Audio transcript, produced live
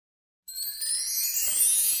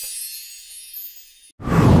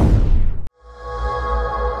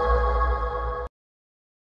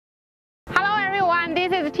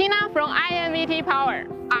Tina from INVT Power.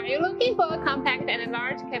 Are you looking for a compact and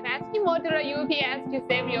large capacity modular UPS to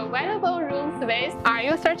save your valuable room space? Are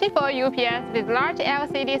you searching for a UPS with large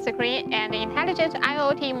LCD screen and intelligent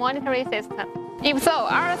IoT monitoring system? If so,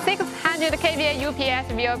 our 600 kVA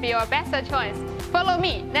UPS will be your best choice. Follow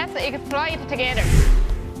me, let's explore it together.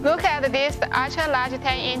 Look at this ultra-large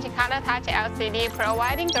 10-inch color touch LCD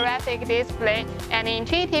providing graphic display and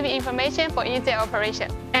intuitive information for easy operation.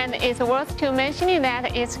 And it's worth to mentioning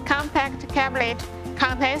that its compact cabinet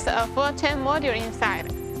contains a full 10 module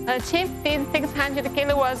inside. A cheap 600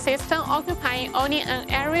 kW system occupying only an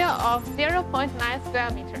area of 0.9 square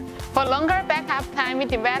meters. For longer backup time, we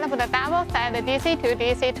developed a double-sided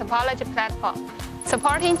DC-to-DC topology platform,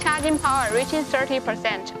 supporting charging power reaching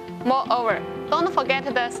 30%. Moreover, don't forget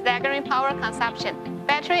the staggering power consumption.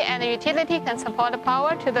 Battery and utility can support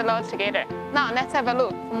power to the load together. Now let's have a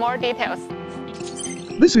look for more details.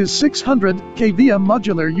 This is 600 kVA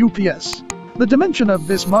modular UPS. The dimension of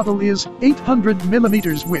this model is 800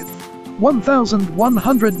 mm width,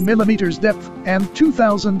 1100 mm depth, and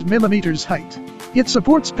 2000 mm height. It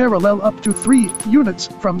supports parallel up to 3 units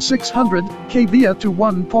from 600 kVA to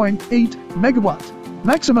 1.8 MW.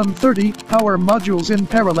 Maximum 30 power modules in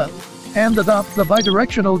parallel, and adopt the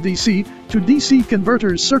bidirectional DC to DC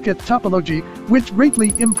converter circuit topology, which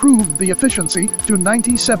greatly improved the efficiency to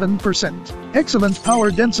 97%. Excellent power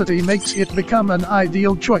density makes it become an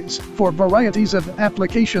ideal choice for varieties of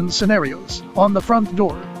application scenarios. On the front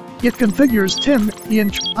door, it configures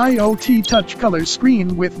 10-inch IoT touch color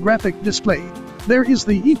screen with graphic display. There is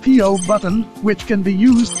the EPO button, which can be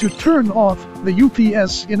used to turn off the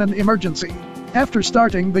UPS in an emergency. After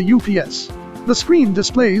starting the UPS, the screen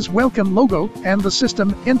displays welcome logo and the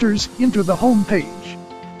system enters into the home page.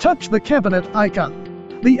 Touch the cabinet icon.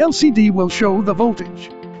 The LCD will show the voltage,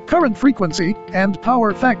 current frequency, and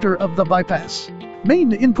power factor of the bypass,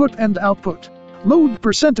 main input and output, load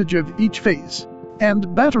percentage of each phase,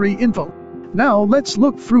 and battery info. Now let's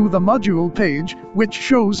look through the module page, which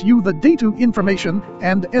shows you the data information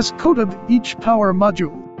and S-code of each power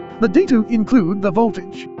module. The data include the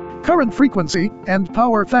voltage, current frequency, and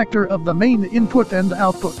power factor of the main input and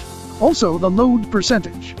output. Also the load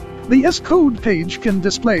percentage. The S-code page can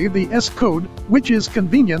display the S-code, which is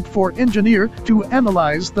convenient for engineer to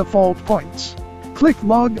analyze the fault points. Click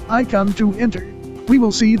log icon to enter. We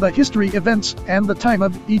will see the history events and the time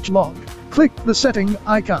of each log. Click the setting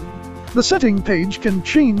icon. The setting page can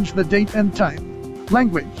change the date and time,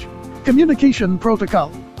 language, communication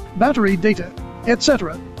protocol, battery data,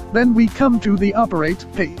 etc. Then we come to the operate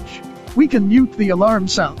page. We can mute the alarm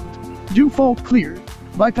sound, do fault clear,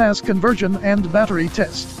 bypass conversion and battery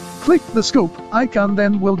test. Click the scope icon,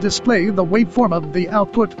 then will display the waveform of the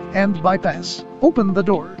output and bypass. Open the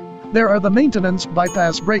door. There are the maintenance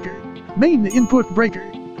bypass breaker, main input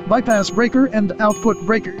breaker, bypass breaker and output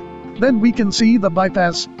breaker. Then we can see the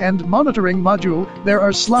bypass and monitoring module. There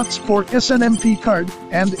are slots for SNMP card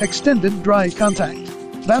and extended dry contact.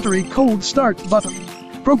 Battery cold start button.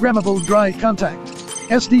 Programmable dry contact,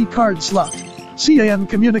 SD card slot, CAN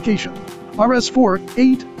communication,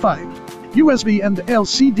 RS485, USB and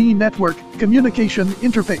LCD network communication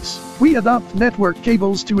interface. We adopt network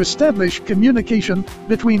cables to establish communication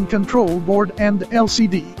between control board and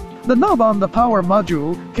LCD. The knob on the power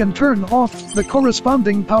module can turn off the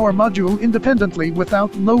corresponding power module independently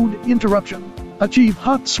without load interruption. Achieve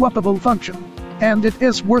hot swappable function. And it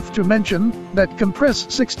is worth to mention that compress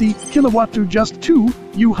 60 kW to just 2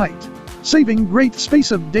 U height, saving great space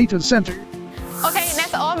of data center. Okay,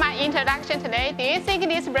 that's all my introduction today. Do you think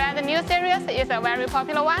this brand new series is a very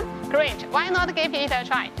popular one? Great, why not give it a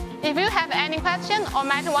try? If you have any question or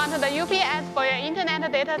might want the UPS for your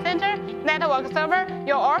internet data center, network server,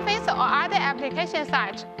 your office or other application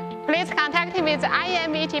site, please contact me with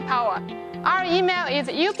INVT Power. Our email is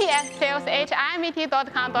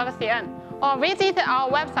upssales@invt.com.cn. or visit our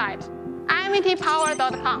website,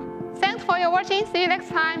 invtpower.com. Thanks for your watching. See you next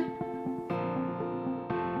time.